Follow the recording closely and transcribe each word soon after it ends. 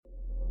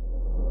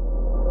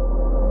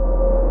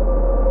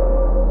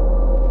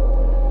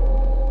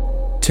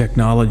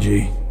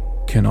Technology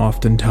can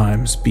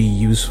oftentimes be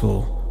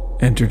useful,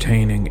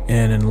 entertaining,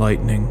 and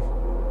enlightening.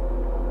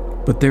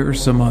 But there are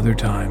some other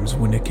times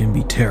when it can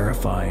be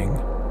terrifying.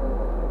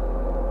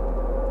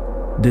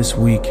 This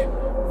week,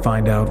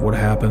 find out what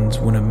happens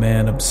when a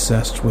man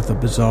obsessed with a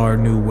bizarre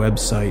new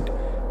website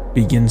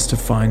begins to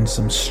find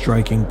some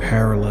striking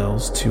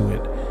parallels to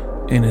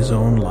it in his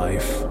own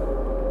life.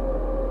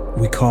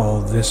 We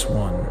call this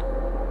one,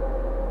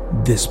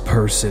 "This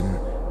Person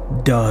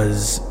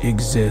Does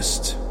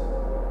Exist."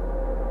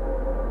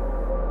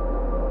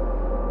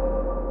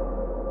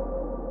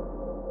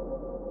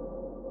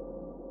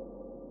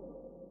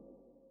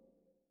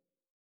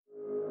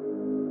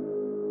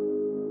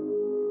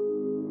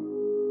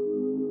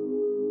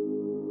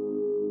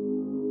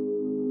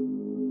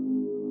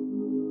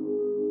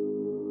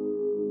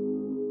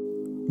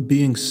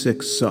 Being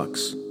sick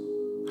sucks.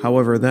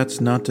 However, that's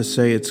not to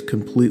say it's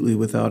completely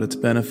without its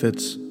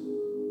benefits.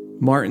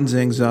 Martin's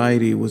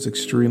anxiety was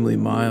extremely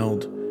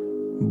mild,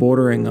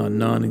 bordering on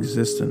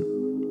non-existent,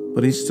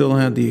 but he still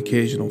had the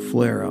occasional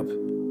flare-up.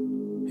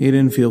 He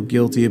didn't feel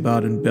guilty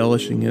about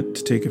embellishing it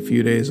to take a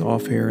few days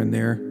off here and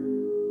there.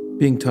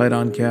 Being tight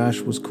on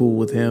cash was cool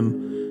with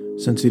him,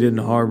 since he didn't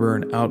harbor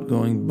an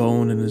outgoing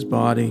bone in his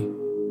body.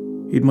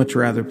 He'd much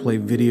rather play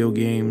video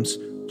games,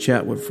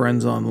 chat with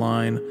friends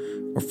online,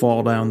 or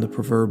fall down the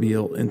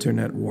proverbial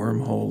internet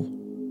wormhole.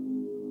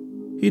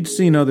 He'd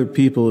seen other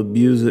people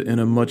abuse it in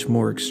a much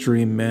more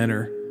extreme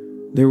manner.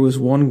 There was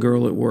one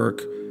girl at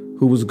work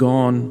who was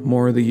gone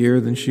more of the year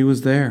than she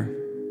was there.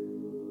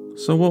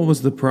 So what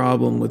was the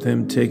problem with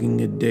him taking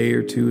a day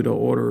or two to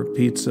order a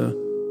pizza,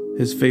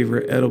 his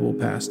favorite edible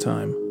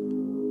pastime,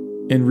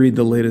 and read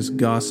the latest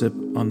gossip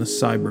on the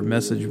cyber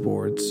message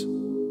boards?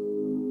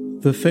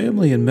 The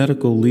Family and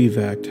Medical Leave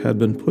Act had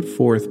been put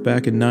forth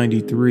back in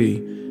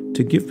 '93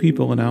 to give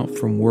people an out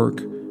from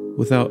work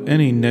without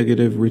any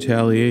negative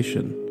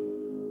retaliation.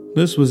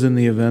 This was in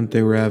the event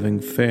they were having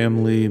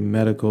family,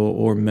 medical,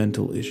 or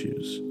mental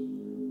issues.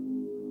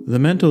 The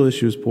mental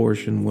issues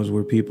portion was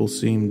where people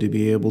seemed to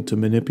be able to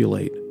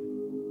manipulate.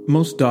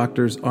 Most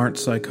doctors aren't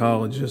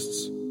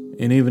psychologists,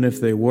 and even if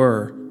they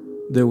were,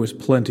 there was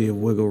plenty of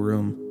wiggle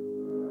room.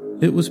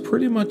 It was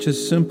pretty much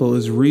as simple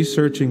as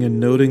researching and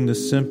noting the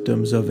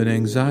symptoms of an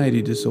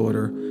anxiety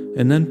disorder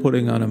and then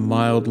putting on a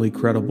mildly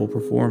credible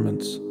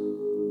performance.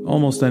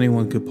 Almost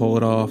anyone could pull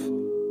it off.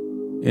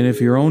 And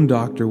if your own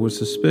doctor was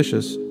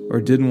suspicious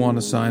or didn't want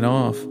to sign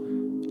off,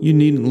 you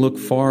needn't look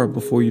far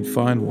before you'd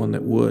find one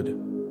that would.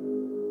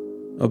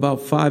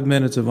 About 5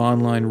 minutes of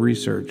online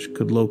research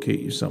could locate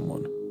you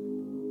someone.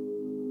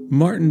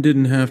 Martin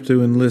didn't have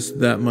to enlist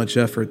that much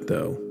effort,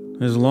 though.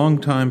 His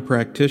longtime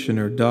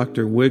practitioner,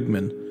 Dr.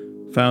 Wigman,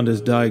 found his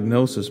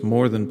diagnosis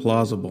more than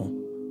plausible.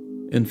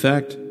 In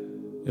fact,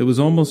 it was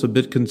almost a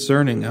bit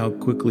concerning how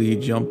quickly he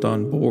jumped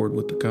on board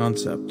with the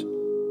concept.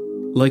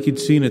 Like he'd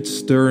seen it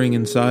stirring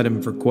inside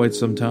him for quite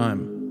some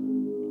time.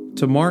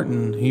 To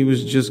Martin, he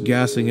was just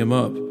gassing him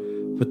up,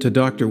 but to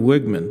Dr.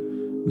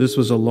 Wigman, this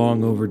was a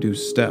long overdue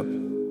step.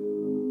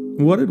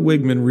 What did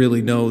Wigman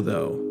really know,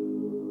 though?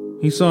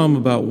 He saw him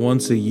about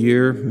once a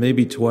year,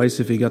 maybe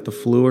twice if he got the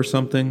flu or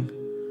something.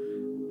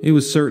 He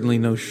was certainly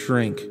no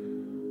shrink.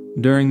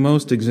 During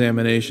most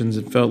examinations,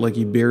 it felt like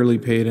he barely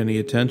paid any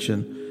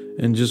attention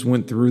and just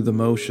went through the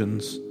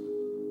motions.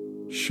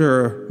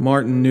 Sure,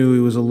 Martin knew he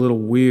was a little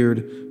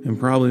weird and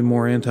probably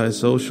more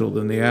antisocial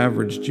than the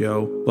average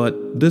Joe,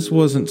 but this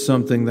wasn't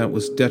something that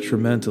was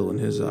detrimental in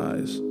his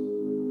eyes.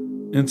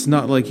 It's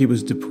not like he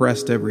was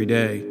depressed every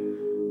day.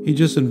 He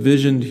just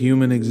envisioned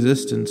human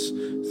existence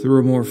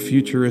through a more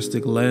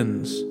futuristic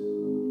lens.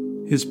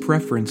 His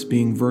preference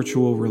being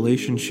virtual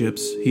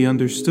relationships, he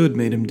understood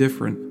made him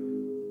different.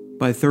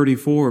 By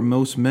 34,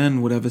 most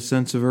men would have a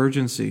sense of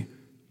urgency,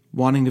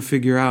 wanting to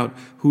figure out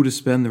who to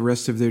spend the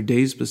rest of their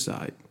days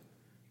beside.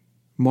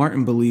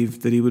 Martin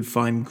believed that he would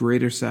find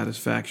greater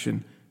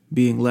satisfaction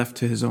being left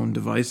to his own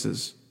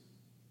devices.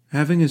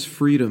 Having his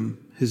freedom,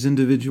 his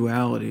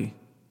individuality,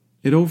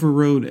 it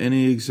overrode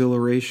any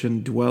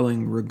exhilaration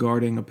dwelling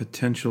regarding a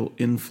potential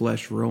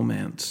in-flesh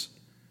romance.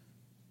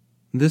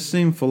 This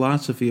same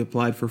philosophy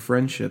applied for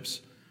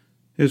friendships.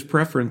 His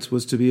preference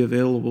was to be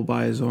available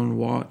by his own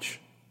watch.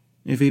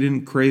 If he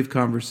didn't crave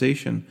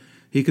conversation,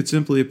 he could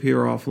simply appear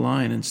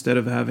offline instead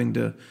of having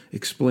to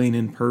explain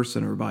in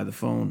person or by the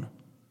phone.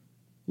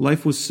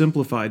 Life was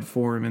simplified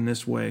for him in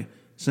this way,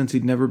 since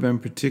he'd never been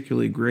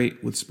particularly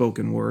great with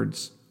spoken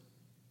words.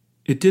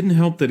 It didn't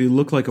help that he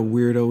looked like a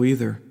weirdo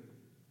either.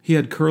 He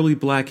had curly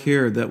black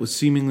hair that was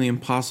seemingly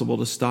impossible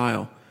to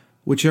style.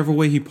 Whichever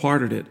way he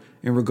parted it,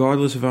 and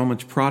regardless of how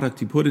much product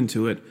he put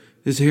into it,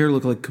 his hair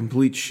looked like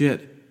complete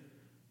shit.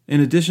 In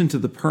addition to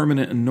the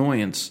permanent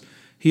annoyance,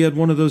 he had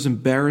one of those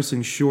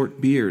embarrassing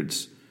short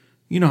beards.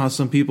 You know how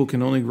some people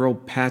can only grow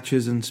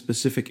patches in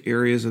specific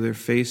areas of their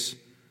face?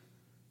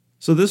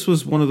 So this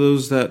was one of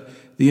those that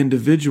the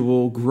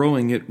individual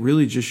growing it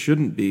really just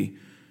shouldn't be,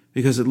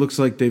 because it looks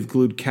like they've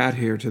glued cat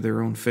hair to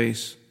their own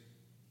face.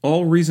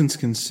 All reasons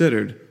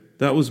considered,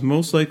 that was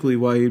most likely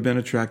why he'd been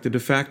attracted to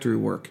factory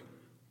work.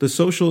 The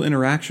social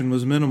interaction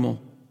was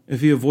minimal. If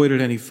he avoided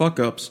any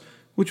fuck-ups,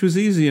 which was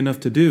easy enough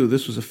to do,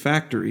 this was a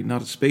factory,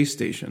 not a space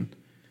station,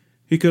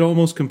 he could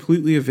almost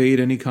completely evade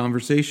any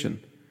conversation.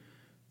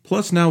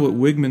 Plus, now with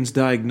Wigman's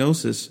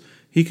diagnosis,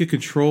 he could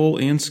control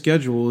and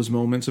schedule his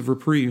moments of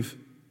reprieve.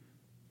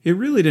 It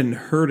really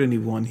didn't hurt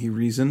anyone, he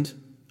reasoned.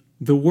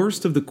 The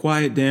worst of the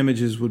quiet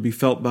damages would be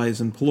felt by his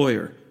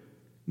employer.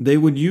 They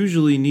would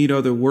usually need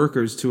other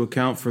workers to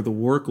account for the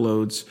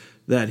workloads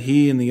that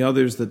he and the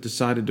others that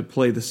decided to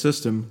play the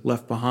system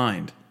left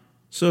behind.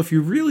 So if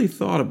you really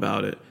thought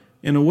about it,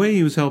 in a way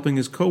he was helping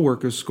his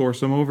coworkers score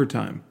some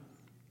overtime.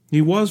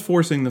 He was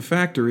forcing the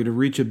factory to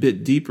reach a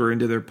bit deeper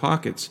into their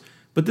pockets,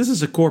 but this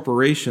is a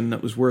corporation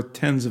that was worth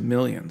tens of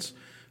millions.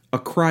 A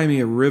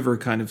Crimea River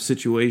kind of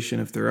situation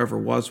if there ever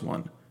was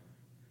one.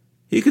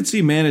 He could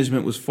see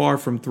management was far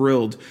from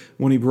thrilled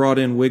when he brought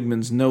in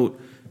Wigman's note,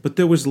 but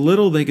there was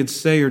little they could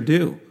say or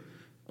do.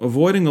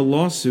 Avoiding a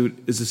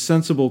lawsuit is a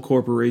sensible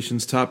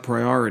corporation's top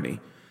priority.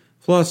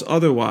 Plus,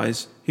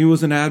 otherwise, he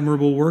was an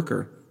admirable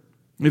worker.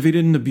 If he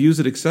didn't abuse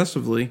it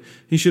excessively,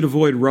 he should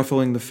avoid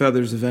ruffling the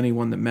feathers of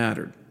anyone that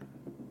mattered.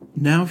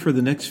 Now for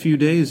the next few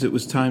days it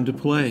was time to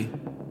play.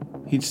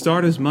 He'd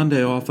start his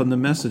Monday off on the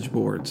message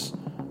boards.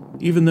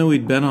 Even though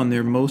he'd been on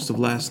there most of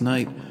last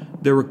night,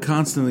 there were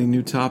constantly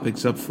new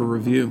topics up for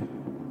review.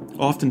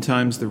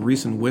 Oftentimes the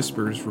recent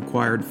whispers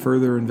required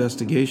further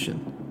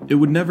investigation. It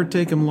would never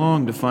take him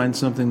long to find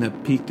something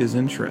that piqued his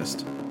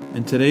interest,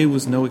 and today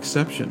was no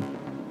exception.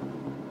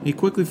 He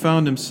quickly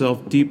found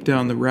himself deep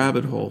down the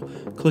rabbit hole,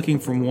 clicking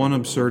from one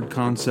absurd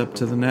concept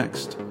to the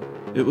next.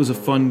 It was a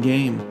fun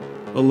game,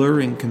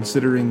 alluring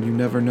considering you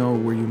never know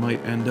where you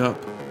might end up.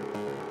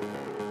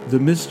 The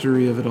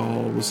mystery of it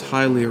all was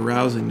highly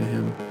arousing to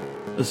him,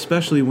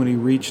 especially when he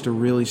reached a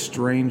really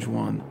strange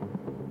one.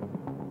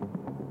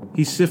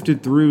 He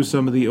sifted through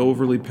some of the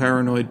overly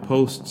paranoid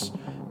posts,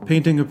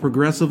 painting a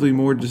progressively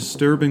more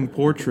disturbing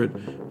portrait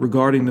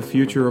regarding the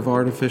future of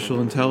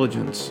artificial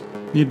intelligence.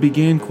 It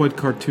began quite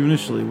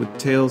cartoonishly with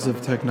tales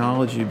of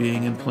technology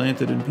being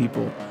implanted in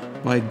people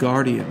by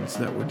guardians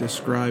that were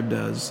described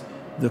as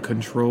the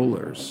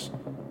controllers.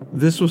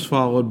 This was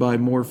followed by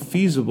more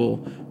feasible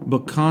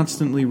but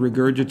constantly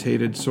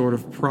regurgitated sort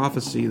of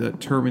prophecy that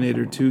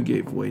Terminator 2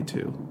 gave way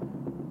to.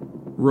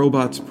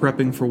 Robots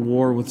prepping for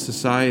war with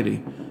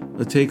society,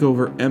 a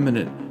takeover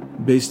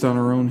imminent based on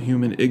our own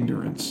human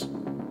ignorance.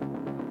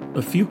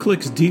 A few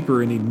clicks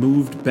deeper and he'd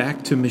moved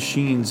back to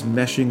machines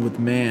meshing with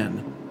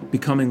man,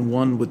 becoming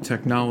one with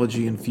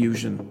technology and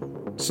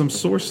fusion. Some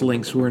source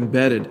links were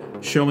embedded,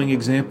 showing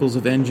examples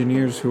of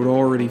engineers who had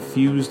already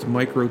fused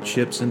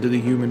microchips into the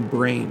human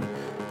brain,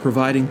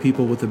 providing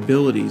people with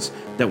abilities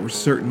that were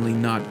certainly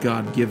not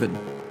God-given.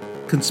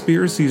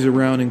 Conspiracies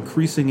around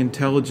increasing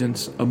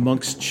intelligence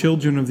amongst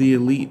children of the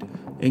elite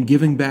and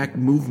giving back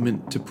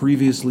movement to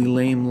previously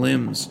lame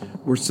limbs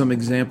were some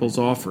examples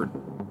offered.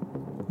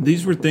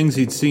 These were things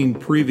he'd seen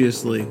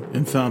previously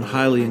and found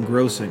highly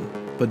engrossing,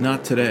 but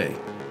not today.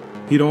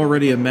 He'd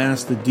already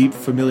amassed a deep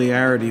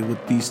familiarity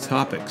with these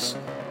topics,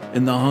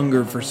 and the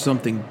hunger for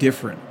something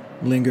different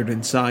lingered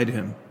inside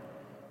him.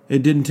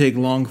 It didn't take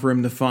long for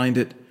him to find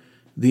it.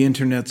 The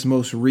internet's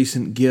most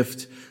recent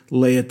gift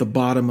lay at the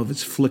bottom of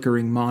his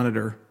flickering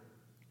monitor.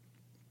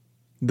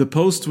 The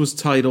post was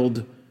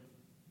titled,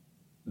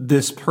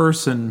 "This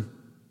person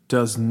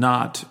does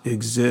not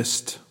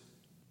exist."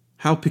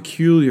 How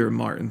peculiar,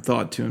 Martin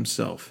thought to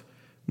himself.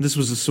 This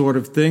was the sort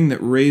of thing that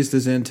raised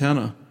his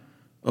antenna.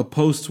 A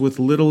post with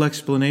little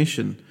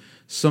explanation,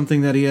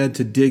 something that he had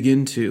to dig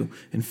into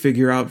and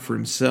figure out for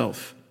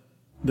himself.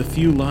 The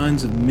few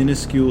lines of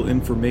minuscule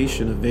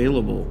information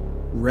available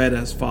read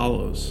as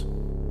follows.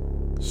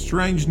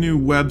 Strange new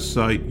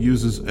website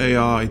uses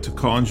AI to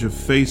conjure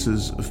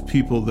faces of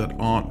people that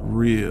aren't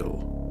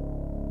real.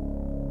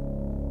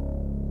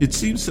 It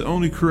seems to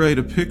only create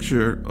a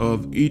picture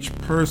of each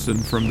person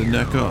from the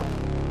neck up,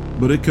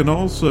 but it can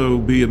also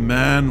be a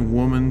man,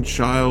 woman,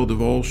 child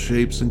of all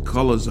shapes and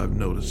colors I've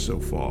noticed so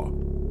far.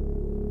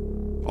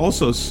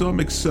 Also, some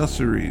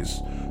accessories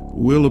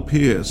will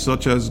appear,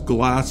 such as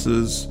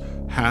glasses,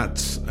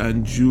 hats,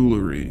 and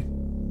jewelry.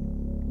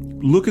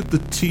 Look at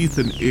the teeth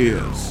and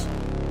ears.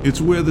 It's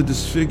where the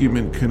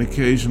disfigurement can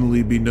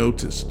occasionally be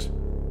noticed.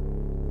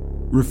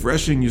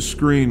 Refreshing your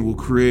screen will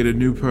create a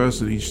new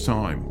person each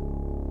time.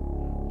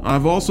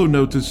 I've also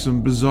noticed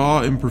some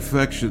bizarre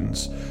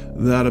imperfections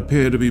that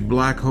appear to be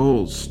black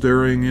holes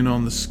stirring in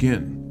on the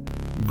skin.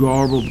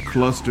 Garbled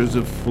clusters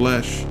of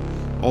flesh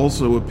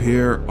also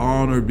appear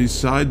on or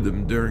beside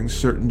them during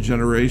certain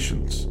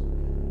generations.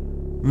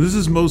 This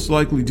is most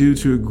likely due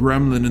to a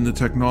gremlin in the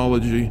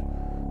technology.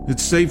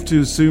 It's safe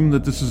to assume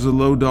that this is a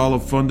low-dollar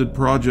funded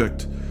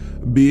project,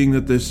 being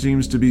that there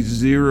seems to be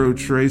zero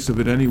trace of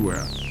it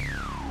anywhere.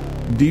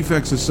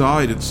 Defects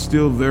aside, it's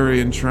still very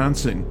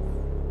entrancing.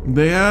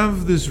 They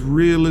have this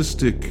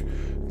realistic,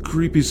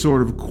 creepy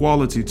sort of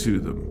quality to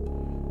them.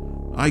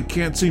 I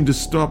can't seem to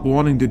stop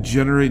wanting to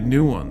generate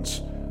new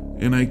ones,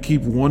 and I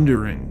keep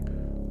wondering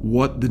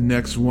what the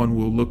next one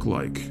will look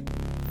like.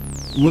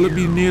 Will it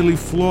be nearly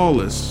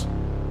flawless,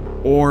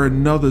 or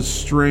another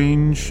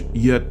strange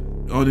yet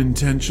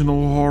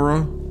unintentional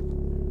horror.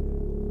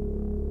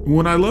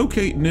 When I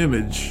locate an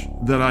image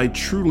that I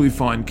truly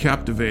find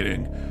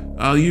captivating,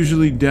 I'll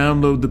usually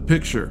download the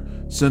picture,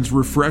 since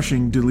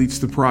refreshing deletes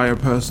the prior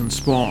person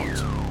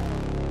spawned.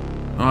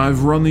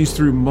 I've run these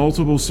through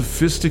multiple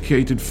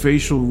sophisticated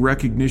facial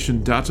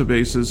recognition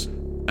databases,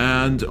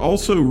 and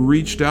also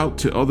reached out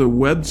to other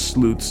web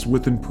sleuths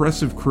with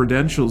impressive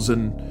credentials,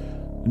 and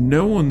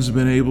no one's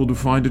been able to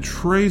find a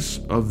trace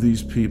of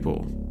these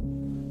people.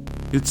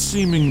 It's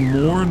seeming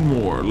more and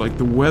more like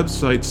the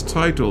website's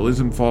title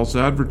isn't false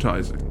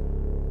advertising.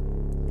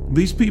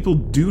 These people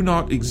do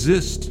not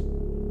exist.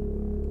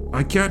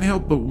 I can't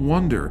help but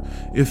wonder,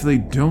 if they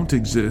don't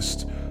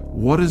exist,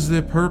 what is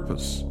their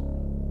purpose?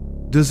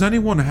 Does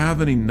anyone have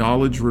any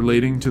knowledge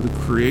relating to the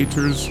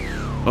creators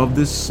of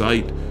this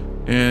site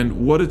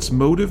and what its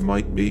motive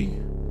might be?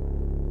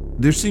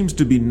 There seems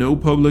to be no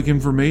public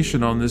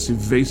information on this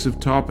evasive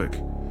topic.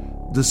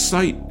 The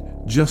site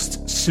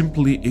just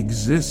simply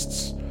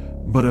exists,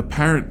 but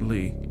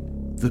apparently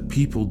the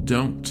people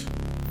don't.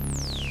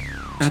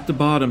 At the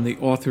bottom, the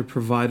author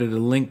provided a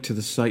link to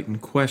the site in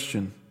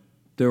question.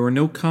 There were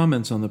no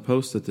comments on the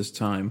post at this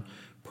time,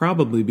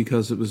 probably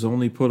because it was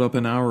only put up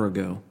an hour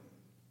ago.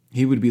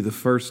 He would be the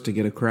first to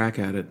get a crack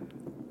at it.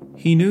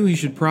 He knew he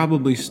should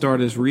probably start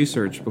his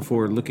research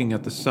before looking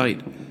at the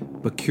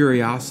site, but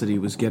curiosity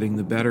was getting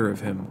the better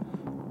of him.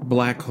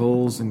 Black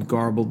holes and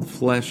garbled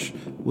flesh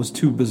was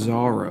too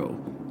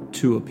bizarro,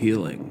 too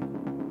appealing.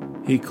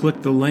 He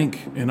clicked the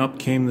link, and up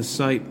came the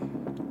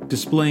site,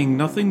 displaying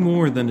nothing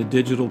more than a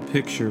digital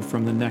picture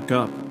from the neck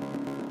up.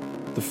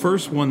 The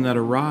first one that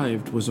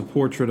arrived was a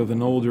portrait of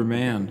an older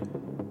man,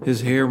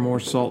 his hair more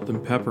salt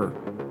than pepper,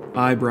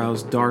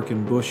 eyebrows dark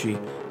and bushy,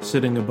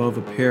 sitting above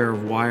a pair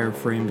of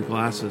wire-framed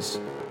glasses.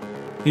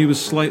 He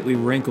was slightly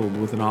wrinkled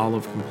with an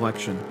olive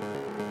complexion.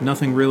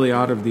 Nothing really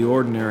out of the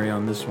ordinary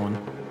on this one.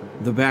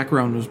 The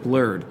background was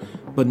blurred,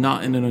 but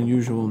not in an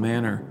unusual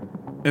manner.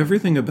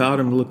 Everything about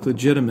him looked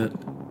legitimate,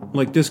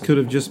 like this could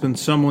have just been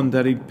someone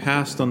that he'd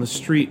passed on the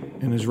street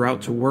in his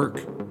route to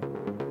work.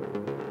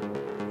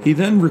 He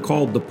then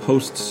recalled the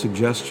post's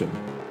suggestion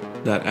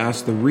that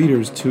asked the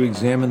readers to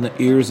examine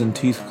the ears and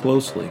teeth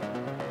closely.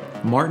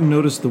 Martin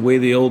noticed the way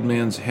the old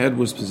man's head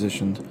was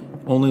positioned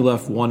only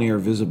left one ear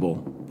visible,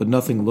 but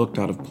nothing looked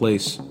out of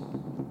place.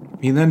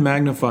 He then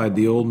magnified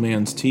the old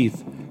man's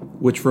teeth,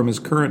 which from his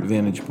current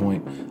vantage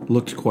point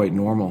looked quite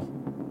normal.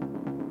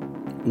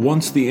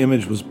 Once the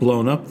image was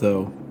blown up,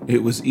 though,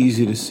 it was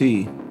easy to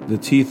see. The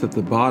teeth at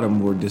the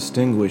bottom were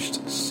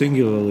distinguished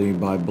singularly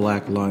by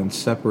black lines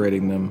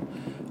separating them.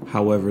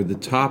 However, the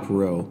top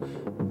row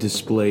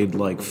displayed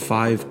like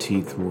 5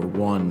 teeth were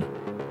one.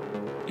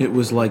 It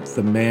was like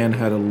the man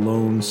had a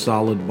lone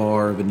solid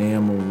bar of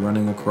enamel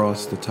running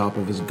across the top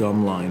of his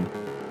gum line.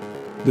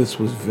 This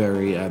was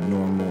very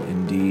abnormal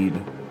indeed.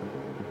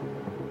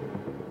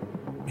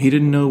 He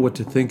didn't know what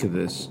to think of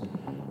this.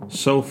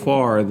 So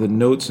far, the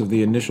notes of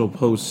the initial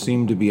post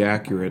seemed to be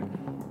accurate.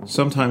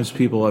 Sometimes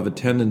people have a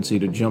tendency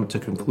to jump to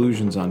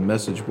conclusions on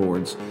message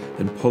boards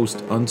and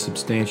post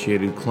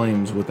unsubstantiated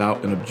claims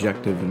without an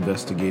objective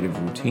investigative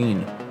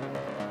routine.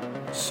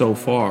 So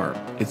far,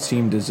 it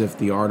seemed as if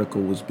the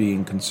article was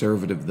being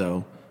conservative,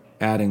 though,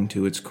 adding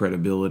to its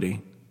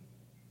credibility.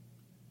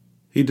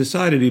 He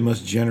decided he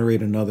must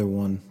generate another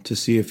one to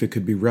see if it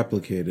could be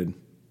replicated,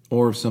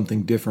 or if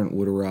something different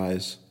would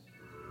arise.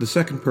 The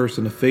second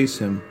person to face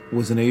him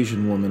was an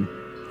Asian woman,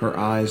 her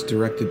eyes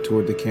directed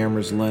toward the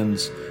camera's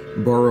lens,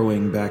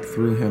 burrowing back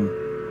through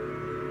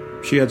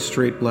him. She had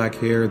straight black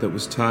hair that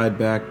was tied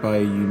back by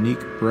a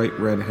unique bright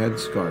red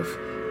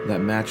headscarf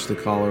that matched the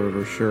collar of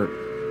her shirt.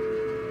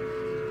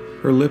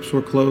 Her lips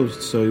were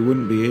closed so he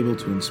wouldn't be able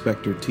to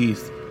inspect her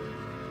teeth,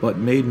 but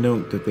made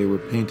note that they were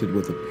painted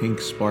with a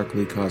pink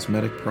sparkly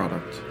cosmetic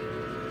product.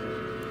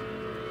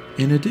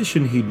 In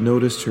addition, he'd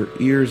noticed her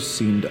ears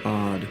seemed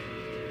odd.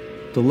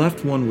 The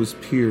left one was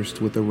pierced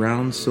with a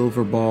round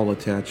silver ball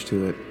attached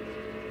to it,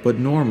 but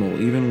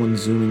normal even when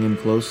zooming in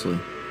closely.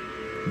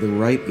 The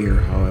right ear,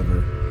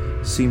 however,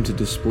 seemed to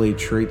display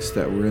traits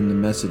that were in the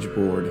message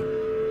board.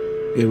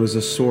 It was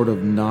a sort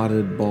of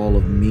knotted ball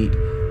of meat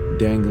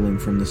dangling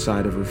from the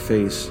side of her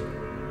face.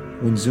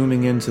 When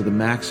zooming in to the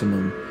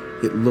maximum,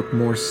 it looked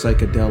more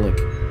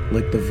psychedelic,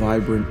 like the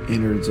vibrant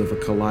innards of a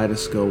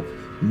kaleidoscope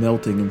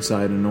melting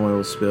inside an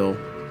oil spill.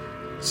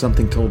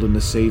 Something told him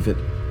to save it.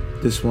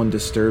 This one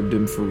disturbed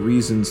him for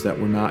reasons that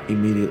were not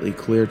immediately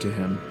clear to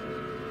him.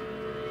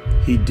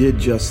 He did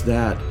just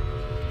that,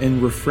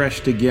 and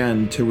refreshed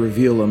again to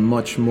reveal a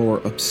much more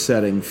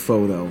upsetting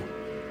photo.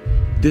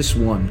 This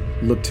one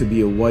looked to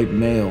be a white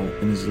male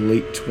in his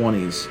late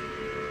 20s.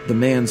 The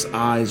man's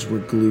eyes were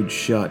glued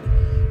shut,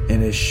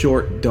 and his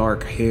short,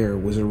 dark hair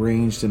was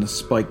arranged in a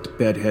spiked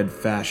bedhead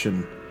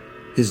fashion.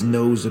 His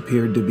nose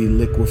appeared to be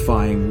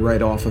liquefying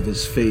right off of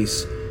his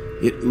face.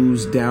 It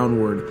oozed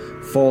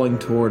downward, falling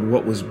toward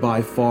what was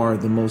by far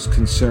the most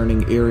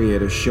concerning area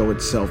to show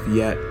itself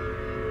yet.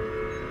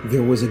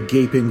 There was a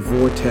gaping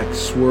vortex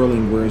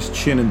swirling where his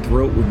chin and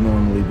throat would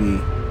normally be.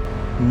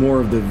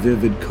 More of the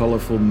vivid,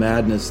 colorful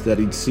madness that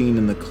he'd seen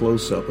in the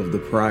close-up of the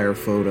prior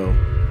photo,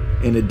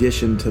 in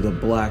addition to the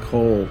black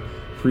hole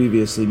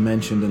previously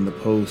mentioned in the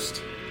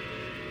post.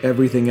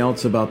 Everything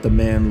else about the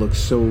man looked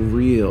so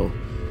real,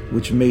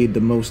 which made the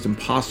most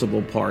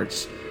impossible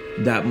parts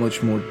that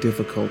much more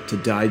difficult to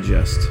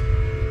digest.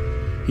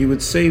 He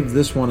would save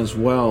this one as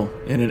well,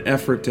 in an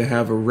effort to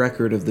have a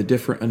record of the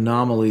different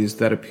anomalies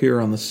that appear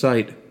on the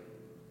site.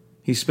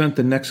 He spent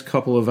the next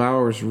couple of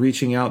hours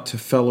reaching out to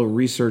fellow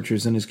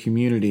researchers in his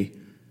community,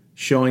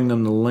 showing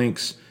them the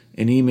links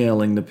and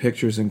emailing the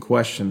pictures in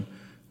question,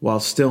 while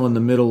still in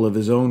the middle of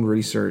his own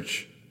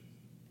research.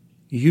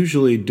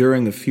 Usually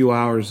during a few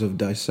hours of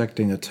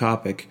dissecting a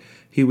topic,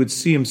 he would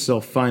see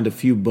himself find a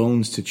few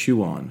bones to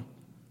chew on,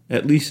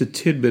 at least a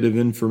tidbit of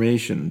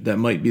information that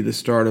might be the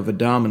start of a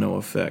domino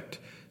effect,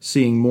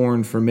 seeing more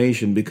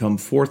information become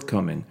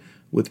forthcoming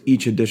with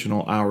each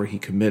additional hour he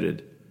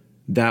committed.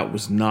 That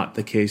was not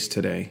the case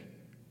today.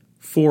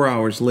 4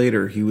 hours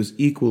later, he was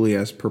equally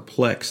as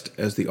perplexed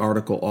as the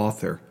article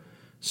author,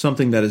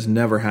 something that has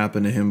never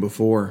happened to him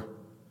before.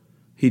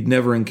 He'd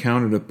never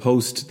encountered a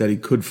post that he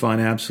could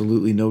find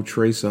absolutely no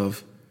trace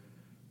of.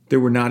 There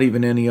were not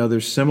even any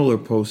other similar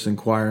posts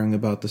inquiring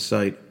about the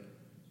site.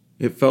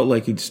 It felt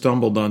like he'd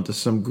stumbled onto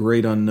some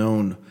great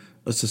unknown,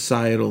 a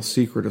societal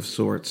secret of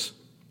sorts.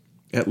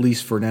 At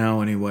least for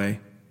now,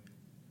 anyway.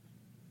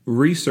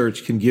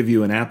 Research can give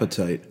you an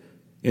appetite,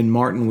 and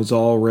Martin was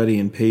already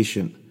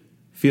impatient,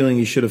 feeling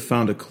he should have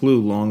found a clue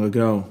long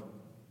ago.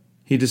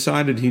 He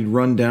decided he'd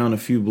run down a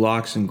few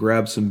blocks and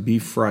grab some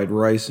beef fried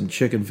rice and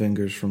chicken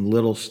fingers from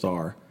Little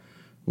Star,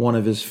 one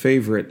of his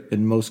favorite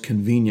and most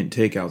convenient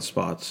takeout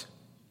spots.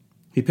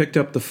 He picked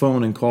up the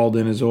phone and called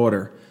in his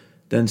order,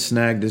 then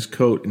snagged his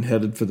coat and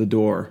headed for the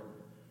door.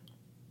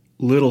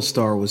 Little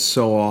Star was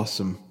so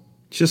awesome.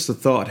 Just the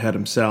thought had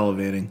him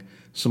salivating.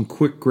 Some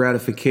quick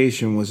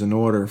gratification was in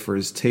order for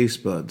his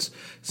taste buds,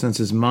 since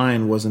his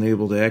mind wasn't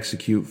able to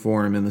execute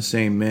for him in the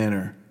same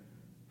manner.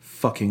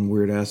 Fucking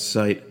weird-ass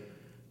sight.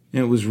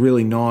 It was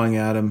really gnawing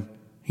at him.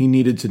 He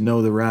needed to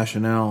know the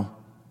rationale.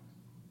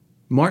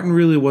 Martin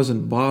really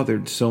wasn't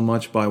bothered so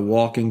much by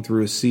walking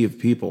through a sea of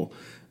people.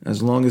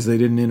 As long as they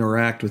didn't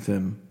interact with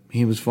him,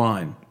 he was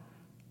fine.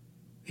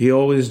 He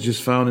always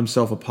just found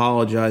himself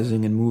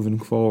apologizing and moving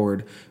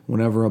forward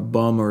whenever a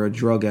bum or a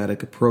drug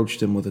addict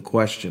approached him with a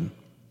question.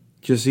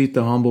 Just eat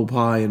the humble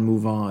pie and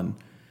move on.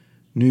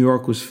 New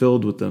York was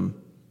filled with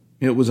them.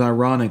 It was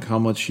ironic how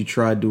much he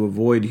tried to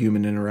avoid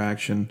human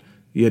interaction,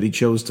 yet he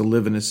chose to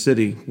live in a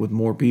city with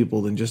more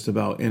people than just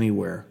about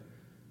anywhere.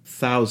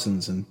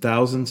 Thousands and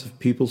thousands of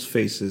people's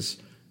faces,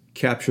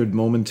 captured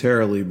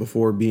momentarily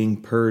before being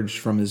purged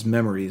from his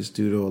memories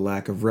due to a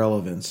lack of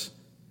relevance.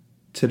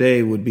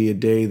 Today would be a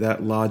day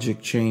that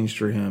logic changed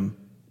for him,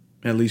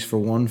 at least for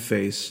one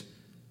face.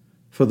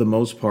 For the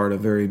most part, a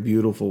very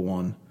beautiful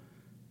one.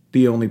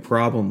 The only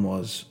problem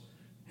was,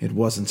 it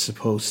wasn't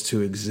supposed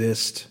to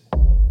exist.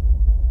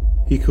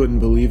 He couldn't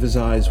believe his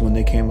eyes when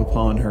they came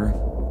upon her.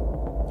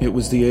 It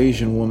was the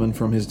Asian woman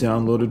from his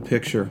downloaded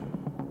picture,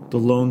 the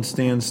lone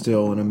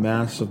standstill in a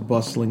mass of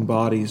bustling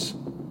bodies.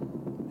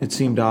 It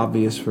seemed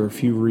obvious for a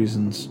few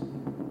reasons.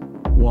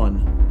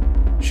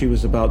 1, she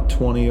was about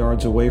 20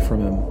 yards away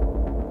from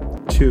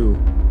him. 2,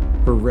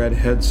 her red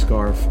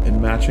headscarf and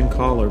matching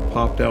collar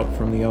popped out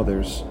from the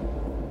others.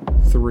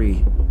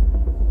 3,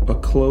 a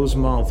closed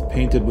mouth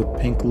painted with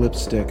pink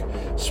lipstick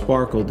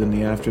sparkled in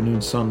the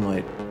afternoon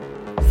sunlight.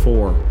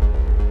 4,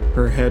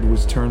 her head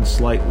was turned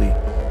slightly,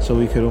 so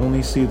he could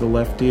only see the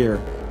left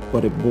ear,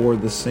 but it bore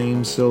the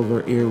same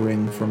silver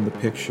earring from the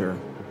picture.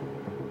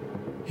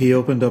 He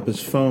opened up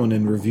his phone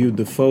and reviewed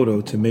the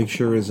photo to make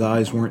sure his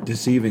eyes weren't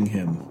deceiving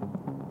him.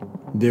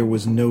 There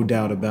was no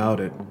doubt about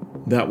it.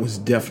 That was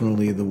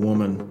definitely the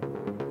woman.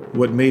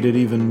 What made it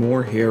even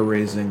more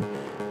hair-raising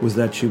was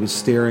that she was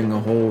staring a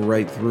hole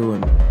right through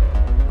him.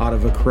 Out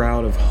of a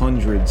crowd of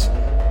hundreds,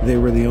 they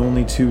were the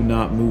only two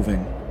not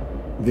moving.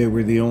 They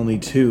were the only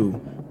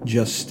two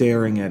just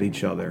staring at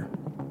each other.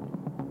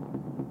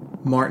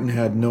 Martin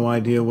had no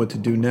idea what to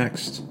do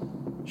next.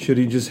 Should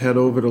he just head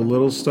over to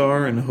Little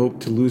Star and hope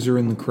to lose her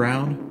in the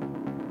crowd?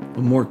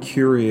 A more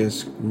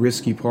curious,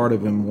 risky part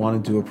of him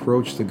wanted to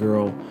approach the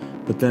girl,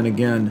 but then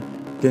again,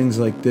 things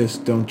like this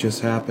don't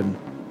just happen.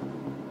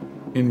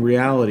 In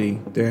reality,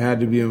 there had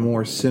to be a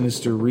more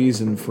sinister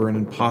reason for an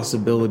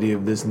impossibility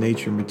of this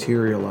nature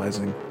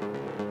materializing.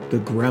 The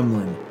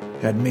gremlin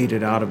had made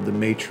it out of the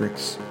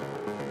Matrix.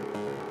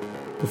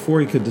 Before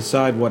he could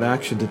decide what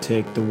action to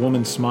take, the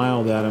woman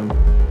smiled at him.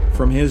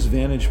 From his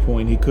vantage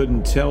point, he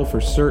couldn't tell for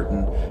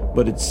certain,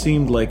 but it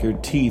seemed like her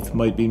teeth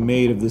might be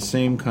made of the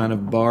same kind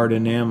of barred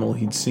enamel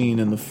he'd seen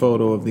in the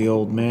photo of the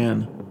old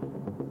man.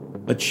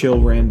 A chill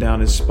ran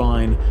down his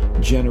spine,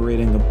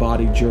 generating a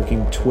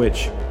body-jerking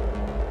twitch.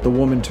 The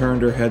woman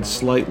turned her head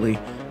slightly,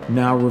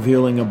 now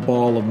revealing a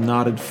ball of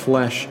knotted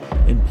flesh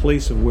in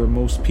place of where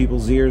most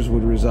people's ears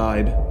would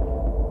reside.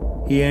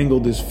 He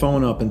angled his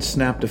phone up and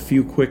snapped a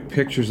few quick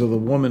pictures of the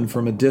woman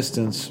from a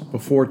distance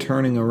before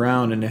turning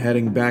around and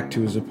heading back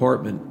to his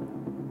apartment.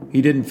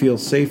 He didn't feel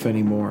safe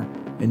anymore,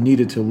 and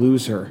needed to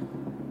lose her.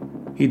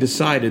 He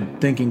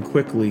decided, thinking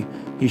quickly,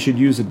 he should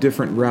use a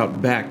different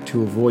route back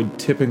to avoid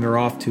tipping her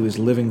off to his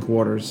living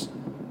quarters.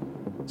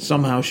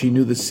 Somehow she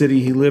knew the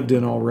city he lived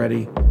in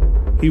already.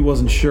 He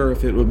wasn't sure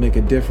if it would make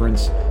a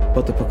difference,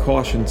 but the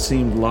precaution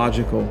seemed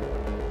logical.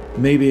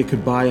 Maybe it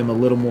could buy him a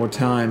little more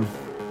time.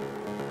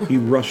 He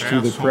rushed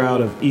through the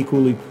crowd of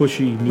equally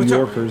pushy New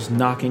Yorkers,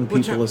 knocking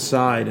people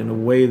aside in a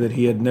way that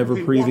he had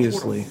never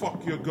previously.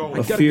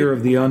 A fear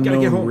of the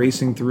unknown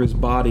racing through his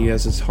body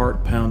as his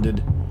heart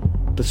pounded.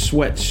 The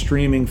sweat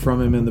streaming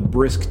from him and the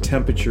brisk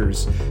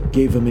temperatures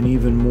gave him an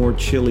even more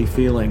chilly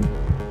feeling.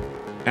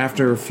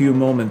 After a few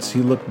moments,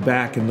 he looked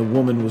back and the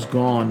woman was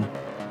gone.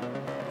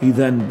 He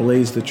then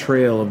blazed the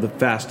trail of the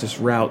fastest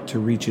route to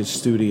reach his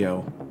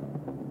studio.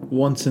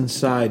 Once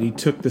inside, he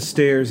took the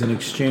stairs in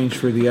exchange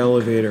for the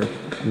elevator,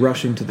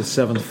 rushing to the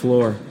 7th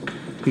floor.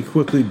 He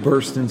quickly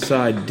burst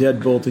inside,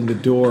 deadbolting the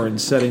door and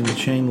setting the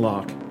chain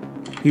lock.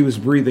 He was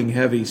breathing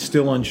heavy,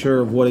 still unsure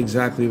of what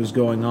exactly was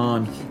going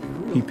on.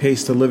 He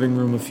paced the living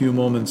room a few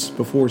moments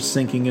before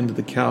sinking into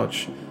the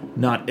couch,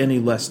 not any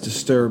less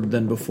disturbed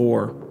than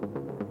before.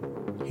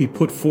 He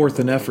put forth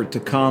an effort to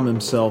calm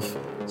himself,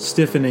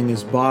 stiffening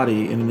his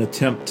body in an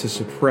attempt to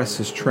suppress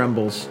his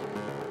trembles.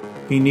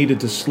 He needed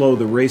to slow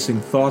the racing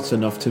thoughts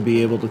enough to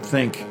be able to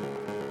think.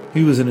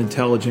 He was an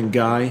intelligent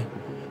guy.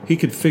 He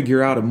could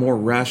figure out a more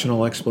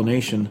rational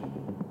explanation.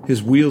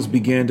 His wheels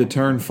began to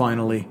turn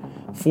finally,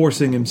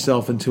 forcing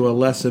himself into a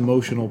less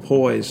emotional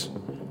poise.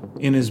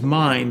 In his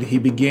mind, he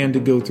began to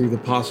go through the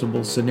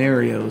possible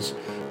scenarios,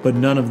 but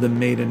none of them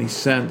made any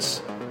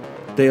sense.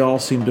 They all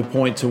seemed to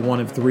point to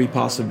one of 3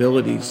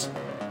 possibilities.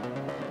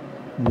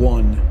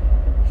 1.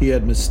 He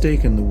had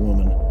mistaken the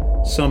woman.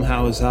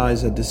 Somehow his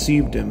eyes had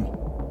deceived him.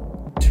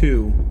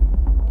 2.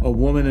 A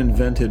woman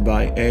invented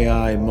by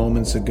AI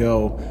moments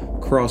ago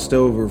crossed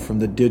over from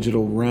the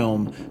digital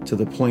realm to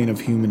the plane of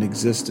human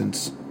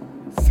existence.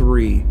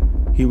 3.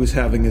 He was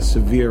having a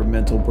severe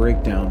mental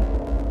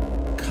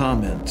breakdown.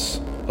 Comments.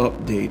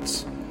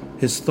 Updates.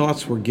 His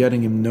thoughts were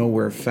getting him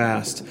nowhere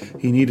fast.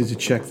 He needed to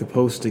check the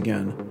post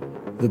again.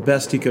 The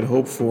best he could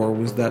hope for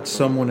was that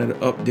someone had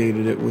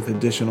updated it with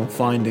additional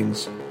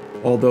findings,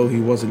 although he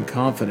wasn't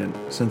confident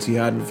since he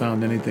hadn't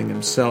found anything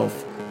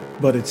himself,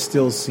 but it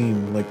still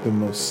seemed like the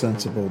most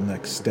sensible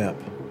next step.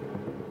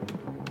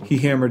 He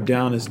hammered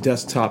down his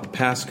desktop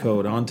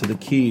passcode onto the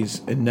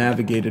keys and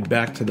navigated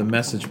back to the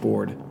message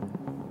board.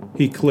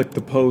 He clicked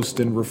the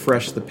post and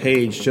refreshed the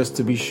page just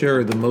to be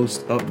sure the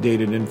most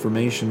updated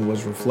information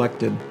was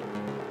reflected.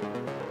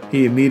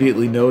 He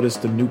immediately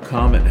noticed a new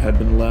comment had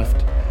been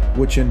left,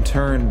 which in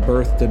turn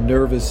birthed a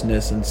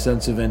nervousness and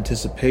sense of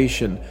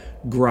anticipation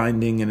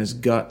grinding in his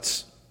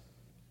guts.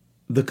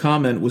 The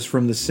comment was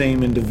from the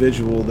same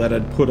individual that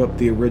had put up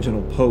the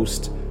original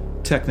post.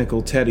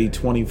 Technical Teddy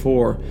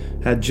 24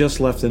 had just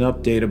left an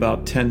update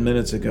about 10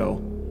 minutes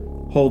ago.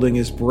 Holding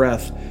his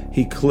breath,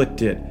 he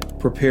clicked it,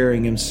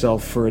 preparing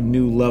himself for a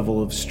new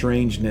level of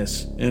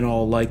strangeness in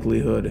all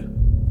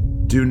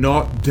likelihood. "Do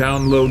not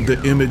download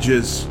the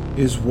images,"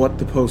 is what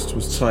the post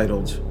was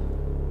titled.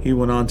 He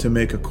went on to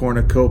make a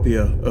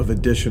cornucopia of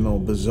additional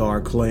bizarre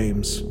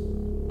claims.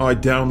 "I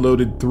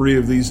downloaded 3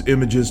 of these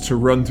images to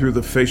run through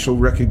the facial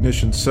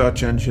recognition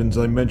search engines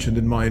I mentioned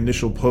in my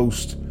initial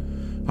post.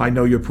 I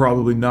know you're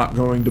probably not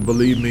going to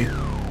believe me.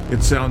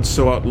 It sounds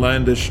so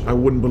outlandish, I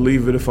wouldn't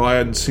believe it if I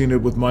hadn't seen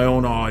it with my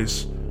own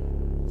eyes.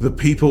 The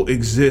people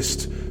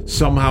exist.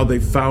 Somehow they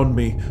found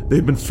me.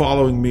 They've been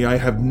following me. I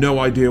have no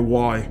idea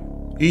why.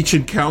 Each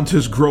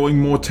encounter's growing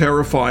more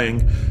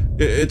terrifying.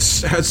 It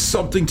has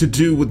something to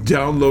do with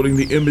downloading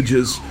the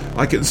images.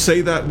 I can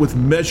say that with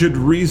measured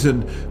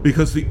reason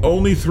because the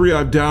only 3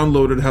 I've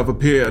downloaded have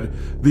appeared.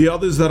 The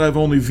others that I've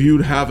only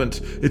viewed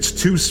haven't. It's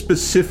too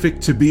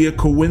specific to be a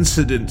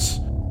coincidence.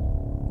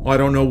 I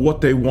don't know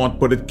what they want,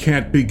 but it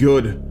can't be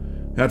good.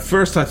 At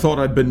first I thought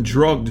I'd been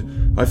drugged.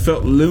 I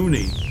felt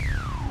loony.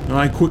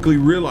 I quickly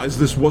realized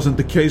this wasn't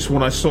the case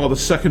when I saw the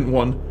second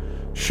one.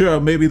 Sure,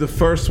 maybe the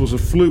first was a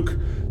fluke,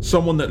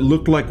 someone that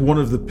looked like one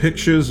of the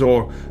pictures,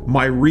 or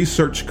my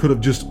research could have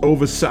just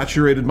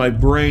oversaturated my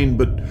brain,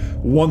 but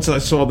once I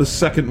saw the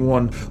second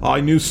one,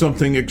 I knew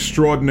something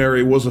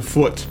extraordinary was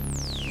afoot.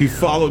 He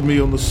followed me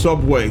on the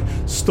subway,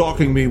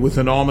 stalking me with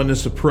an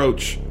ominous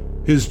approach,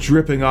 his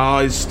dripping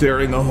eyes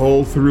staring a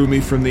hole through me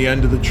from the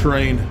end of the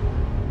train.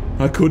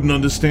 I couldn't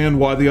understand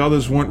why the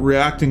others weren't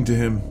reacting to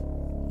him.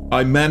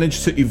 I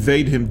managed to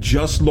evade him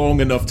just long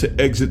enough to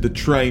exit the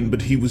train,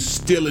 but he was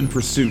still in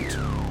pursuit.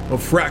 A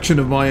fraction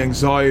of my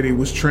anxiety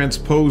was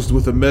transposed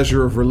with a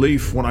measure of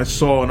relief when I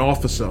saw an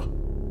officer.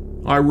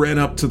 I ran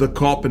up to the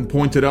cop and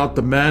pointed out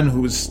the man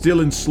who was still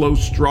in slow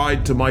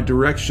stride to my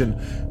direction,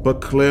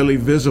 but clearly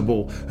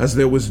visible as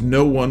there was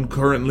no one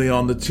currently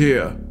on the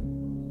tier.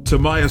 To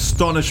my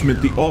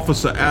astonishment, the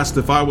officer asked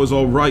if I was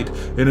all right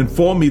and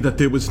informed me that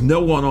there was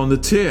no one on the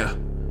tier.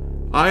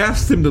 I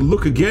asked him to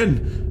look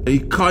again. He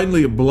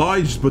kindly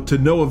obliged, but to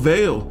no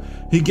avail.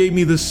 He gave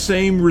me the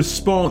same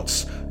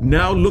response,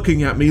 now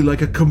looking at me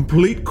like a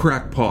complete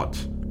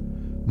crackpot.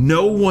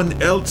 No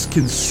one else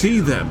can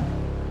see them.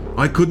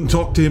 I couldn't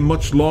talk to him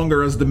much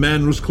longer as the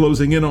man was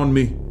closing in on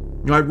me.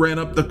 I ran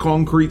up the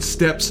concrete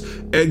steps,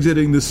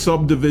 exiting the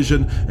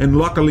subdivision, and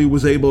luckily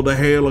was able to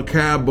hail a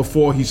cab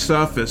before he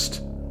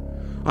surfaced.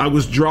 I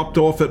was dropped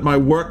off at my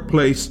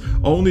workplace,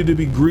 only to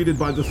be greeted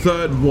by the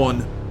third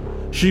one.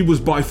 She was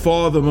by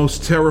far the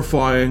most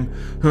terrifying,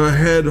 her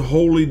head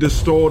wholly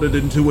distorted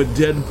into a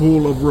dead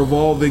pool of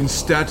revolving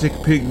static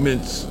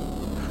pigments.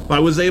 I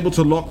was able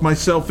to lock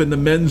myself in the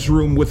men's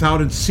room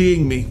without it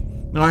seeing me.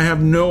 I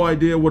have no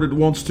idea what it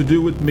wants to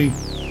do with me.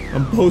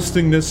 I'm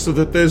posting this so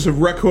that there's a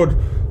record.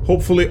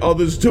 Hopefully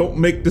others don't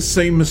make the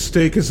same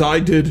mistake as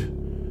I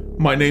did.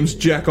 My name's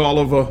Jack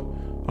Oliver.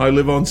 I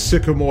live on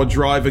Sycamore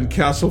Drive in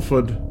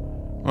Castleford.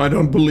 I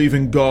don't believe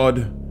in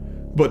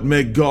God, but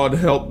may God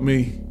help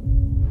me.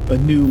 A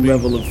new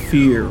level of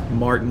fear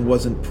Martin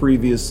wasn't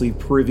previously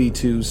privy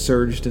to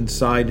surged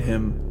inside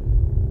him.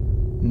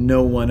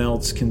 No one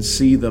else can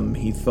see them,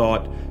 he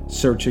thought,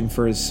 searching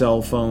for his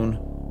cell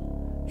phone.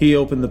 He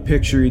opened the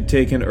picture he'd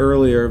taken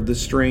earlier of the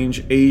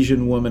strange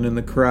Asian woman in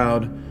the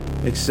crowd,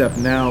 except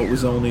now it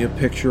was only a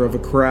picture of a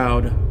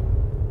crowd.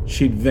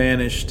 She'd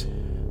vanished.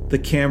 The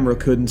camera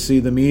couldn't see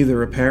them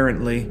either,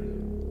 apparently.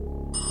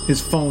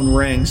 His phone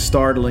rang,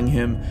 startling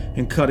him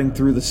and cutting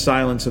through the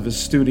silence of his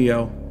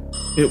studio.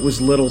 It was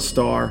Little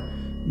Star.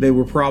 They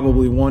were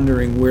probably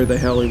wondering where the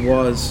hell he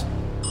was.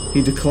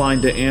 He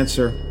declined to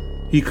answer.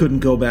 He couldn't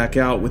go back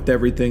out with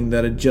everything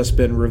that had just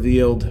been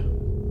revealed.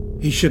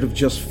 He should have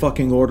just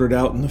fucking ordered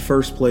out in the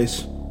first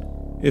place.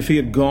 If he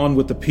had gone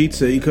with the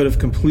pizza, he could have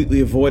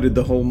completely avoided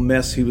the whole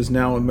mess he was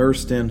now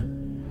immersed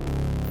in.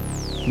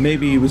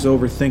 Maybe he was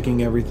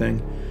overthinking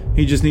everything.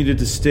 He just needed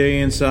to stay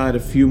inside a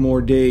few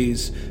more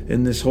days,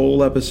 and this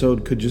whole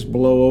episode could just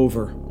blow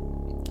over.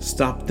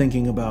 Stop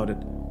thinking about it.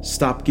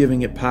 Stop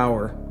giving it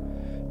power.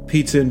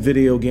 Pizza and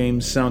video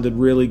games sounded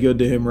really good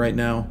to him right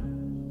now.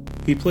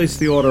 He placed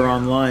the order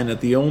online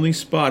at the only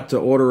spot to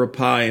order a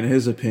pie, in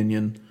his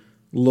opinion,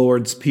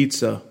 Lord's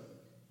Pizza.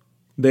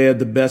 They had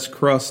the best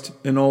crust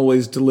and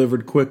always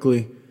delivered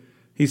quickly.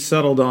 He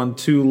settled on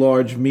 2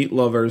 large meat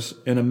lovers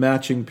and a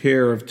matching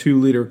pair of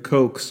 2-liter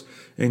Cokes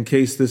in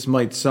case this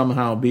might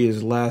somehow be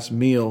his last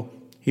meal.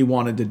 He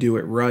wanted to do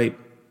it right.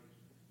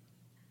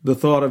 The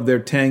thought of their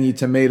tangy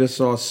tomato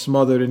sauce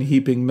smothered in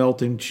heaping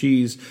melting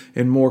cheese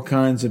and more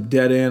kinds of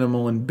dead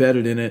animal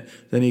embedded in it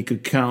than he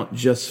could count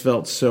just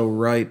felt so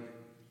right.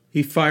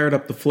 He fired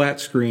up the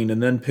flat screen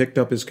and then picked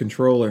up his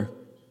controller.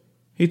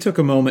 He took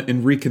a moment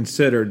and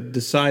reconsidered,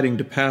 deciding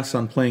to pass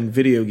on playing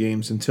video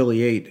games until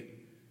he ate.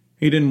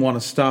 He didn't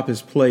want to stop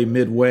his play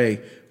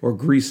midway or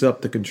grease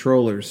up the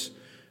controllers.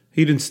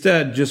 He'd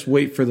instead just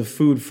wait for the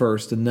food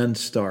first and then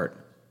start.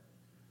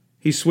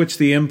 He switched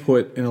the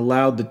input and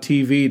allowed the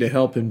TV to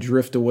help him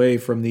drift away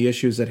from the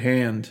issues at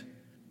hand.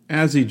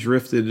 As he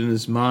drifted in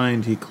his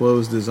mind, he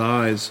closed his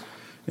eyes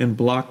and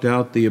blocked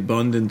out the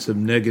abundance of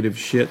negative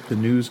shit the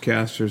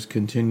newscasters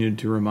continued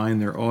to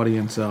remind their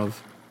audience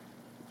of.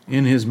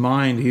 In his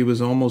mind, he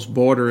was almost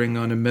bordering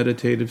on a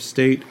meditative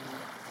state,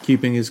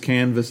 keeping his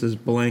canvas as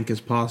blank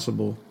as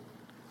possible.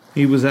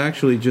 He was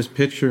actually just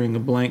picturing a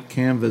blank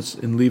canvas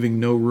and leaving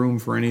no room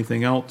for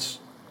anything else.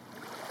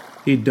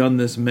 He'd done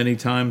this many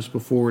times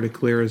before to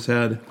clear his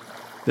head.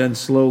 Then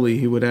slowly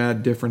he would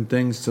add different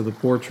things to the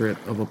portrait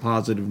of a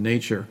positive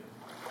nature.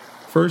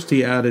 First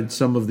he added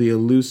some of the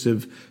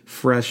elusive,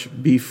 fresh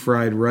beef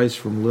fried rice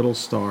from Little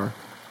Star.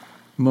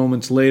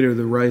 Moments later,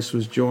 the rice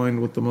was joined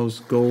with the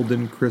most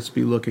golden,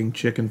 crispy-looking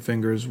chicken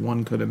fingers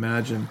one could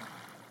imagine.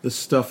 The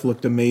stuff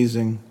looked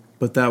amazing,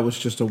 but that was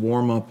just a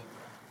warm-up.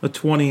 A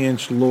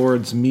 20-inch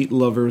Lord's meat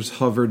lovers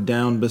hovered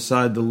down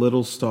beside the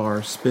Little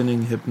Star,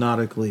 spinning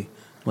hypnotically,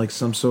 like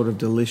some sort of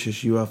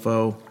delicious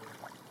UFO.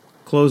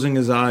 Closing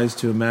his eyes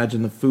to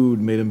imagine the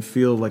food made him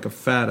feel like a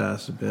fat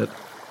ass a bit,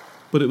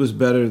 but it was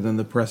better than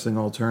the pressing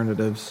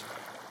alternatives.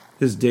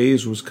 His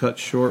daze was cut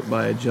short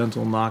by a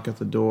gentle knock at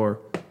the door.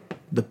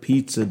 The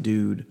pizza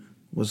dude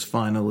was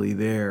finally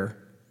there.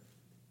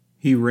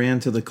 He ran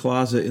to the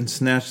closet and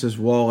snatched his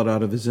wallet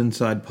out of his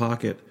inside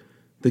pocket.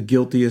 The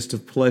guiltiest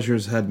of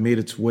pleasures had made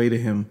its way to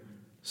him.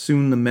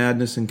 Soon the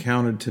madness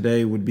encountered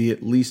today would be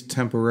at least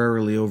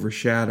temporarily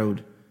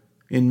overshadowed.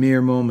 In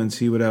mere moments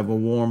he would have a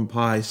warm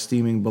pie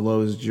steaming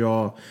below his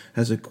jaw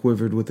as it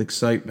quivered with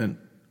excitement.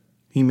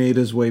 He made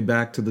his way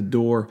back to the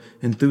door,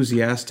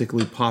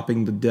 enthusiastically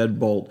popping the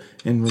deadbolt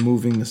and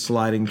removing the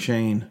sliding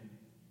chain.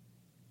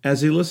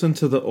 As he listened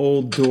to the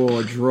old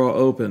door draw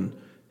open,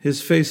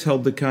 his face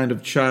held the kind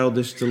of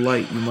childish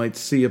delight you might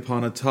see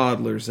upon a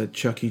toddler's at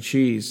Chuck E.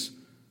 Cheese.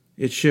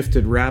 It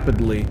shifted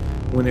rapidly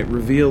when it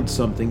revealed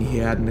something he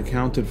hadn't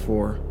accounted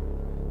for,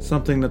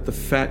 something that the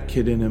fat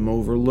kid in him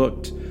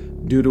overlooked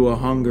due to a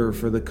hunger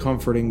for the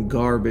comforting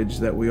garbage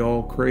that we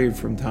all crave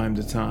from time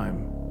to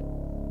time.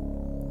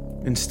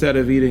 Instead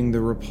of eating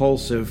the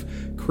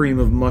repulsive cream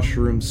of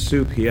mushroom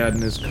soup he had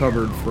in his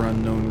cupboard for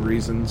unknown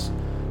reasons,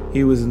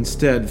 he was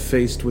instead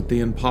faced with the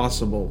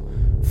impossible,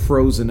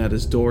 frozen at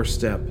his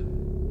doorstep.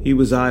 He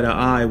was eye to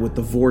eye with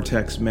the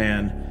Vortex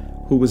Man,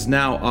 who was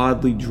now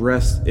oddly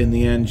dressed in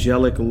the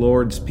angelic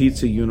Lord's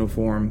Pizza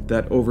uniform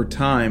that over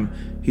time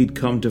he'd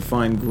come to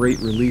find great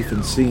relief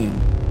in seeing.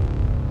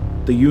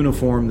 The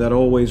uniform that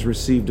always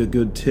received a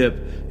good tip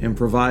and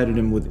provided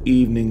him with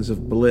evenings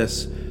of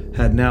bliss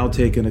had now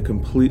taken a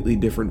completely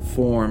different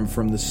form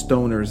from the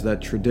stoners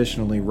that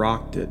traditionally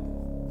rocked it.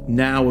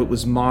 Now it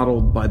was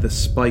modeled by the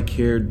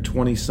spike-haired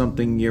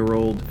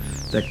 20-something-year-old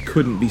that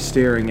couldn't be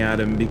staring at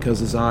him because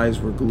his eyes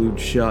were glued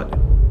shut.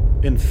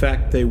 In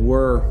fact, they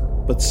were,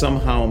 but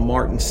somehow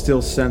Martin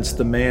still sensed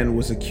the man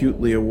was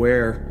acutely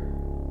aware.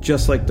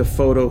 Just like the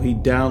photo he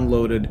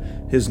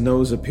downloaded, his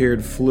nose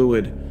appeared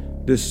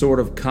fluid, this sort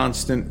of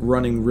constant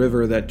running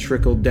river that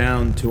trickled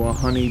down to a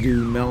honeydew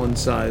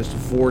melon-sized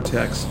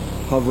vortex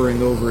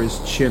hovering over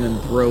his chin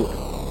and throat.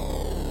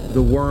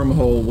 The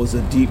wormhole was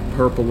a deep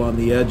purple on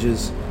the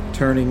edges,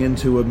 turning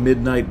into a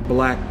midnight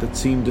black that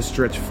seemed to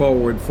stretch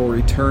forward for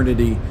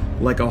eternity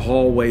like a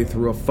hallway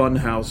through a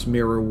funhouse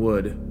mirror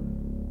would.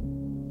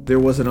 There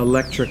was an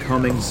electric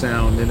humming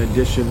sound in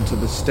addition to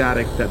the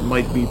static that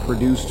might be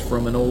produced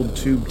from an old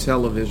tube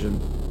television.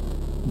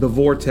 The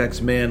Vortex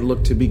Man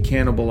looked to be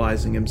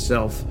cannibalizing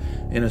himself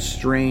in a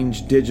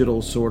strange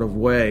digital sort of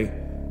way.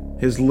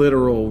 His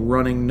literal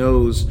running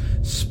nose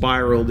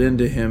spiraled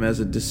into him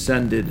as it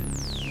descended,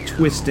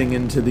 twisting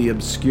into the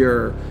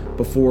obscure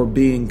before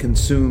being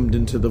consumed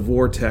into the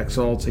vortex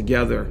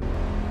altogether.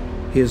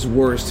 His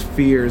worst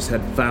fears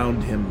had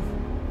found him.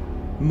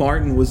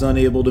 Martin was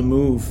unable to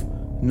move,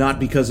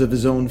 not because of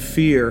his own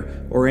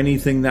fear or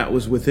anything that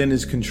was within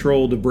his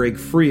control to break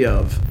free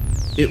of.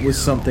 It was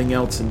something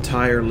else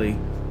entirely,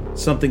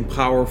 something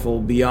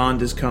powerful beyond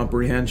his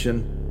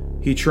comprehension.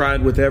 He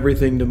tried with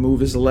everything to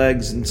move his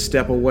legs and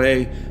step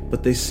away,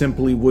 but they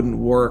simply wouldn't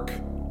work.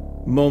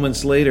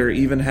 Moments later,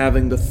 even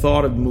having the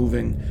thought of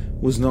moving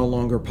was no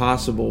longer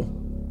possible.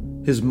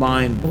 His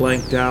mind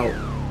blanked out,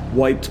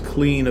 wiped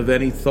clean of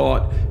any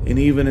thought and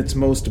even its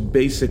most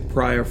basic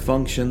prior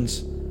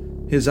functions.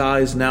 His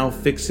eyes now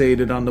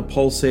fixated on the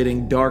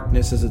pulsating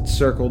darkness as it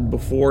circled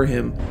before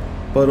him,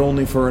 but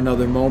only for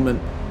another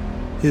moment.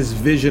 His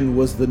vision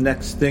was the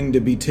next thing to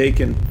be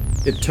taken.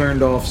 It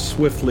turned off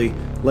swiftly,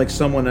 like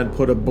someone had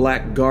put a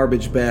black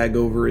garbage bag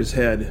over his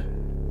head.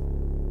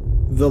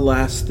 The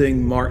last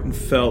thing Martin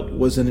felt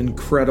was an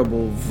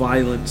incredible,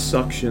 violent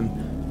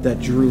suction that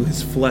drew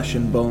his flesh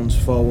and bones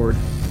forward.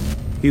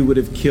 He would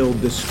have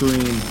killed the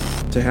scream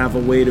to have a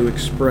way to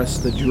express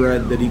the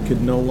dread that he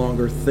could no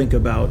longer think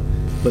about,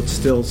 but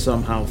still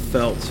somehow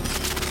felt.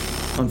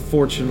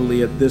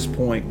 Unfortunately, at this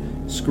point,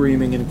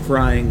 screaming and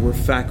crying were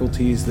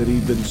faculties that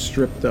he'd been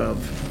stripped of.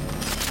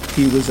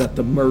 He was at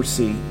the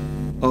mercy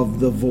of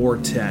the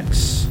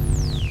Vortex.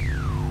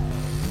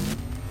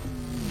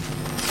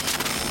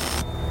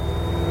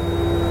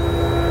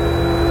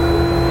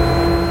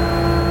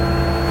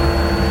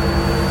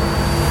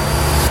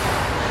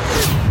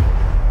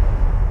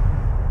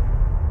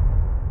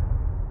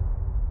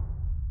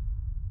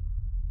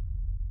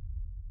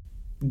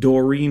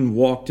 Doreen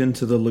walked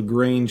into the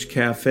Lagrange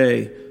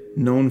Cafe,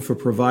 known for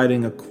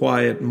providing a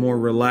quiet, more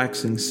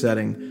relaxing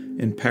setting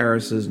in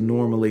Paris's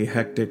normally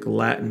hectic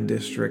Latin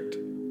district.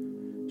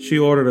 She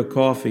ordered a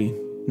coffee,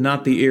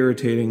 not the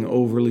irritating,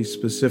 overly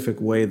specific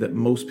way that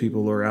most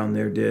people around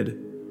there did.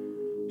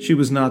 She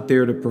was not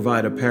there to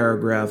provide a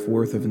paragraph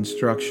worth of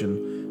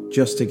instruction,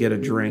 just to get a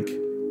drink.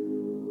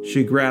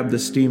 She grabbed the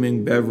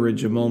steaming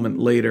beverage a moment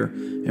later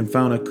and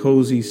found a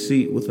cozy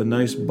seat with a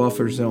nice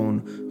buffer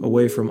zone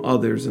away from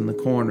others in the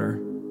corner.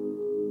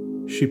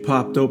 She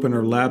popped open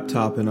her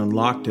laptop and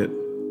unlocked it,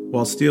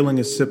 while stealing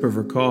a sip of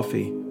her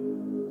coffee.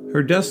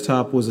 Her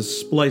desktop was a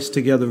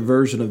spliced-together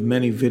version of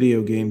many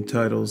video game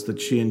titles that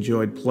she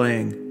enjoyed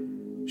playing.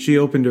 She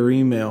opened her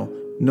email,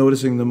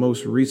 noticing the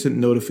most recent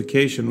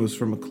notification was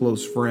from a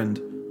close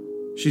friend.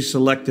 She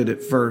selected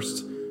it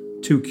first,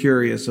 too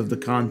curious of the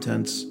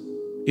contents.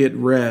 It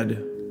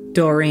read,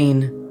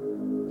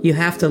 Doreen, you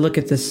have to look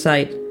at this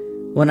site.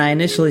 When I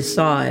initially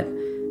saw it,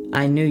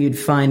 I knew you'd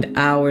find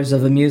hours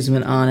of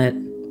amusement on it.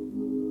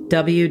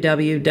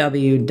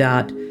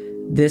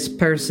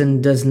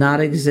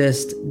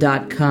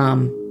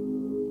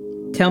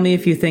 www.thispersondoesnotexist.com. Tell me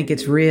if you think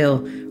it's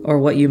real or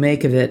what you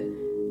make of it.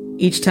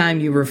 Each time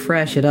you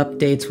refresh, it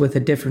updates with a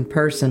different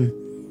person.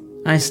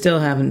 I still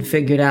haven't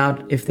figured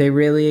out if they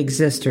really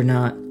exist or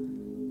not.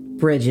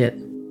 Bridget.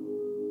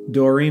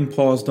 Doreen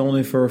paused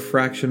only for a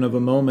fraction of a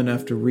moment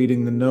after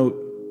reading the note.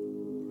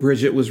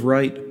 Bridget was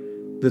right.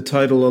 The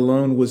title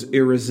alone was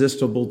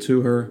irresistible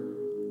to her.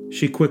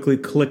 She quickly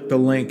clicked the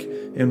link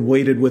and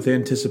waited with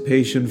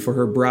anticipation for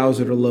her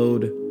browser to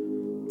load.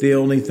 The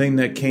only thing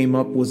that came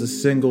up was a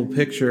single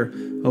picture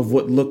of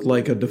what looked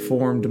like a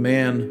deformed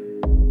man.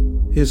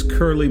 His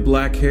curly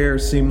black hair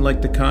seemed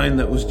like the kind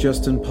that was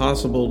just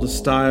impossible to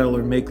style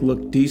or make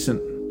look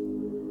decent.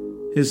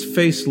 His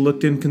face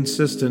looked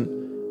inconsistent,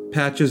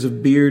 patches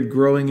of beard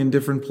growing in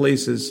different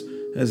places,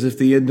 as if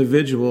the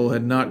individual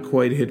had not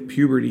quite hit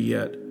puberty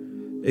yet,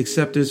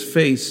 except his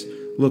face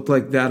looked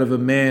like that of a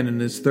man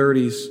in his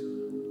 30s.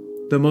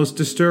 The most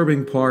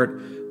disturbing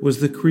part was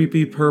the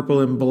creepy purple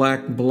and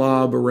black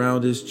blob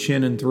around his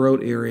chin and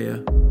throat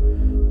area.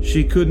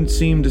 She couldn't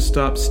seem to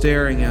stop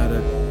staring at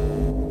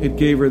it. It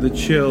gave her the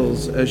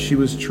chills as she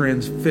was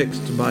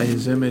transfixed by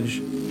his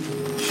image.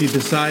 She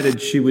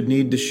decided she would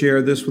need to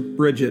share this with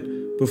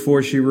Bridget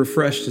before she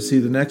refreshed to see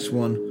the next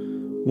one,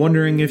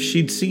 wondering if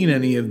she'd seen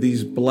any of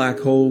these black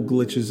hole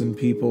glitches in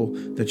people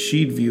that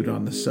she'd viewed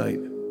on the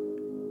site.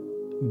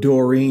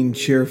 Doreen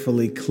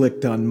cheerfully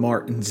clicked on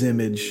Martin's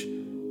image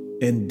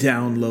and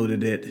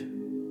downloaded it.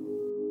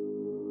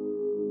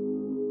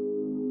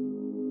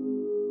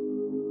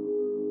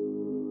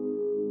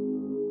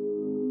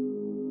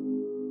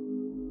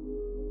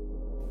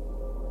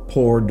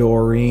 Poor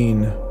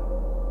Doreen.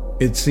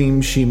 It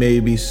seems she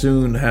may be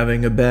soon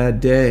having a bad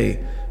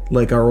day,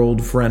 like our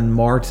old friend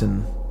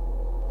Martin.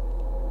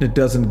 It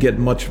doesn't get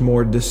much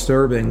more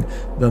disturbing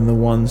than the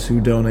ones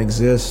who don't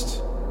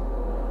exist.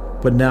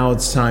 But now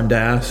it's time to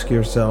ask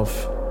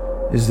yourself,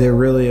 is there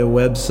really a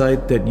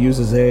website that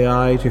uses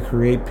AI to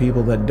create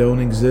people that don't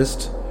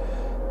exist,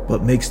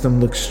 but makes them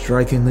look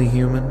strikingly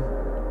human?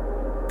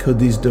 Could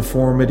these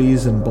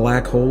deformities and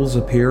black holes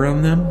appear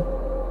on them?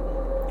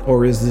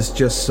 Or is this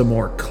just some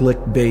more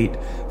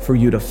clickbait for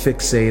you to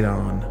fixate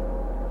on?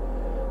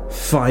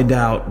 Find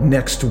out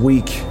next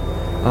week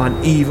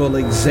on Evil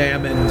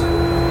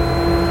Examined.